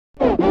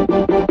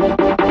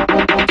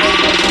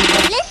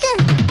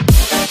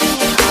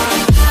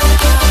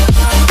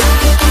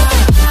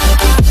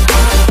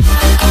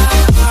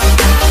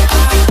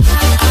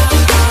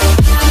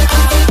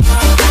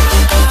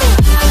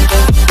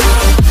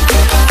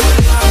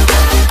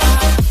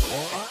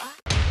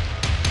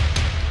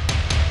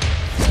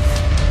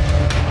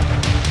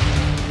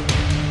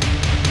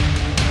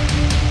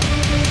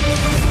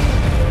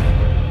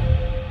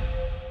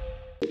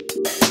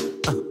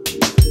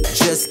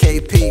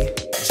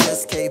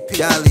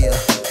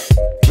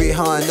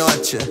Rehan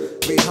Archer.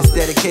 It's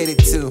dedicated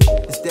to you.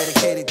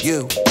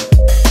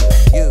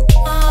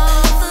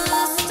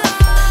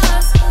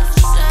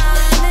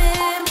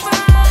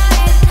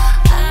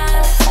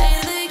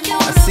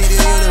 I see the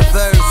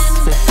universe.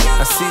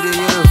 I see the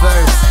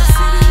universe.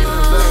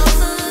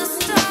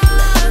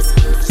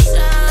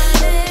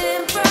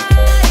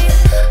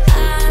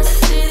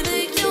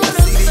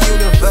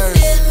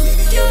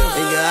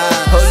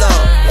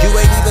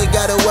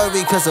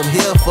 Cause I'm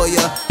here for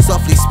ya,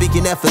 softly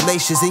speaking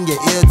affirmations in your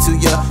ear to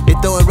ya. They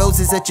throwing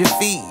roses at your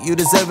feet, you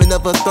deserving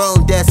of a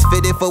throne that's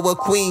fitted for a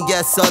queen.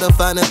 Yes, all the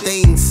finer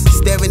things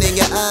staring in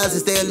your eyes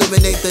as they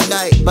illuminate the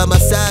night. By my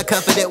side,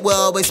 confident we'll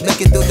always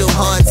make it through them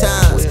hard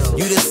times.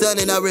 You the sun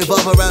and I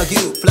revolve around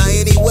you. Fly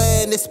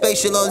anywhere in this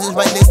space, your lungs is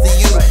right next to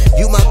you.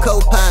 You my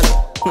co-pilot,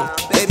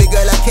 baby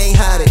girl, I can't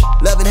hide it.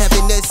 Love and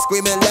happiness,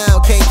 screaming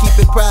loud, can't keep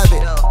it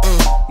private.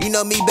 You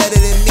know me better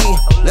than me,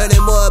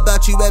 learning more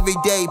about you every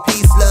day.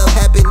 Peace, love,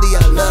 happily,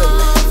 I love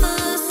you.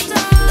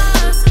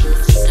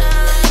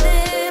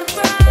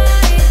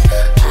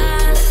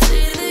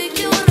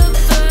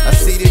 I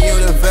see the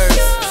universe.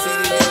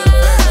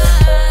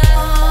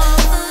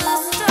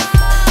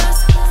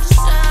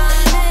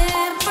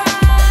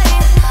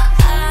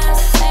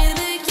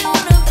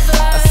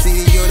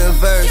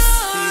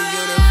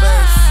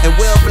 And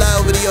we'll fly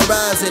over the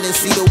horizon and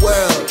see the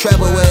world.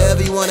 Travel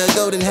wherever you wanna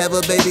go, then have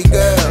a baby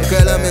girl.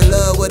 Girl, I'm in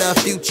love with our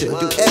future.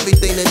 Do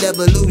everything to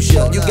never lose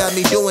you. You got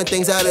me doing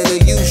things out of the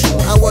usual.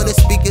 I wanna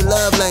speak your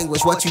love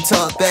language, what you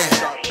talk back.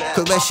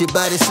 Caress your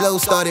body slow,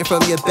 starting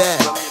from your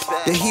back.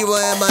 The hero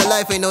in my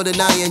life, ain't no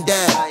denying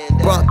that.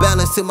 Brought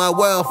balance to my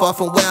world, far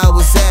from where I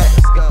was at.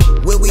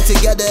 When we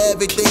together,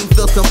 everything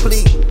feels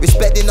complete.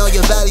 Respecting all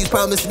your values,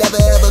 promise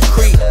never ever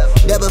creep.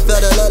 Never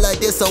felt a love like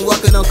this, I'm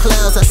walking on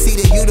clouds. I see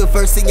the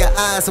universe in your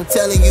eyes, I'm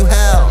telling you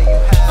how.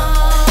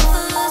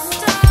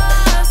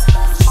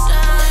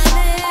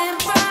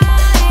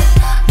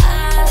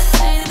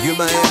 You're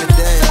my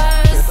everything.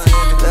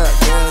 Look,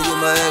 girl, you're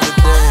my everything.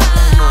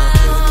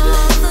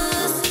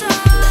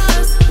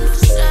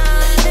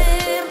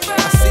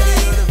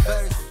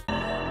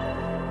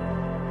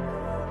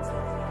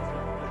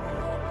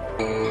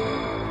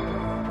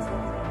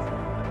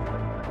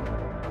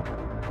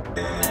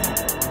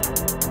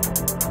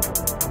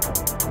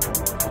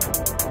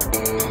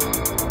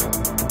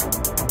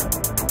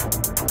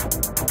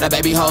 Now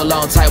baby, hold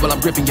on tight while I'm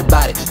gripping your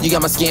body. You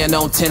got my skin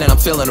on 10 and I'm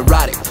feeling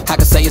erotic. I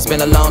can say it's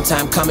been a long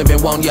time coming,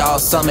 been wanting you all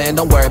summer. And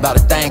don't worry about a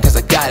thing, cause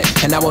I got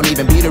it. And I won't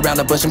even beat around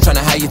the bush, I'm trying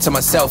to hide you to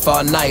myself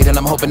all night. And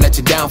I'm hoping that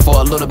you're down for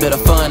a little bit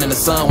of fun in the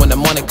sun. When the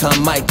morning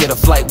come, might get a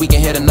flight. We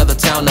can hit another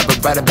town up, but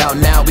right about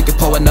now we can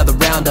pour another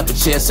round up. And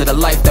cheers to the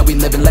life that we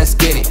living, let's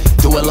get it.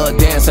 Do a little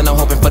dance and I'm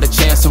hoping for the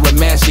chance to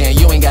romance you. And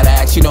you ain't gotta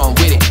ask, you know I'm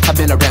with it. I've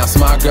been around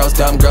smart girls,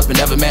 dumb girls, but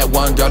never met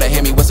one girl that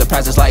hit me with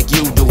surprises like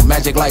you do.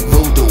 Magic like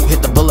voodoo,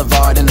 hit the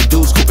boulevard and the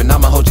dudes coop, and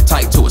I'ma hold you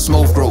tight to a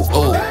smooth groove.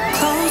 Ooh.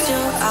 Close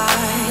your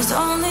eyes,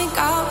 only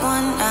got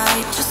one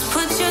night. Just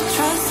put your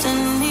trust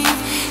in me.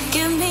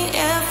 Give me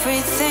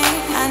everything.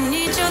 I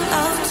need your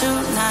love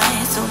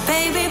tonight. So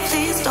baby,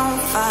 please don't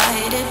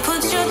fight it.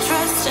 Put your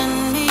trust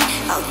in me.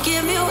 I'll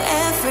give you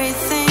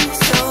everything.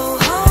 So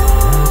hold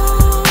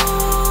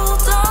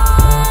on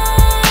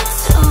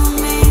to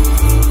me.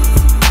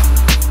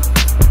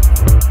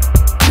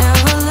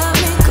 Never let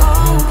me go.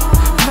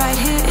 Right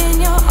here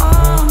in your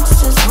arms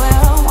is where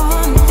I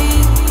wanna be.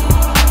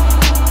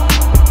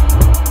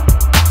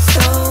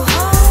 So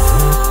hold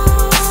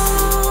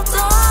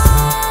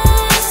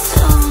on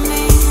to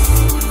me.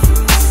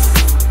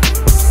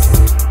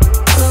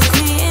 Look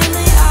me in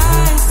the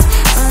eyes,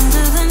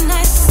 under the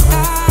night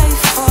sky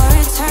for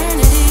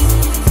eternity.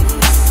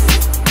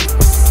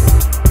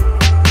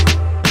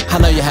 I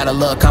know you had a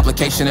little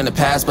complication in the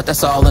past, but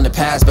that's all in the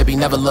past, baby,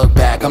 never look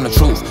back, I'm the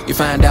truth. You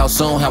find out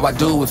soon how I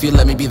do if you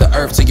let me be the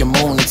earth to your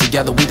moon, and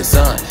together we the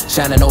sun,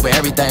 shining over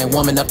everything,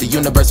 warming up the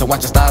universe and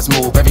watch the stars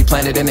move. Every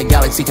planet in the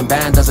galaxy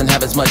combined doesn't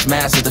have as much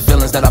mass as the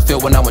feelings that I feel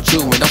when I'm with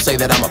you. And don't say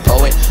that I'm a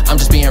poet, I'm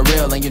just being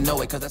real and you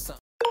know it, cause that's something.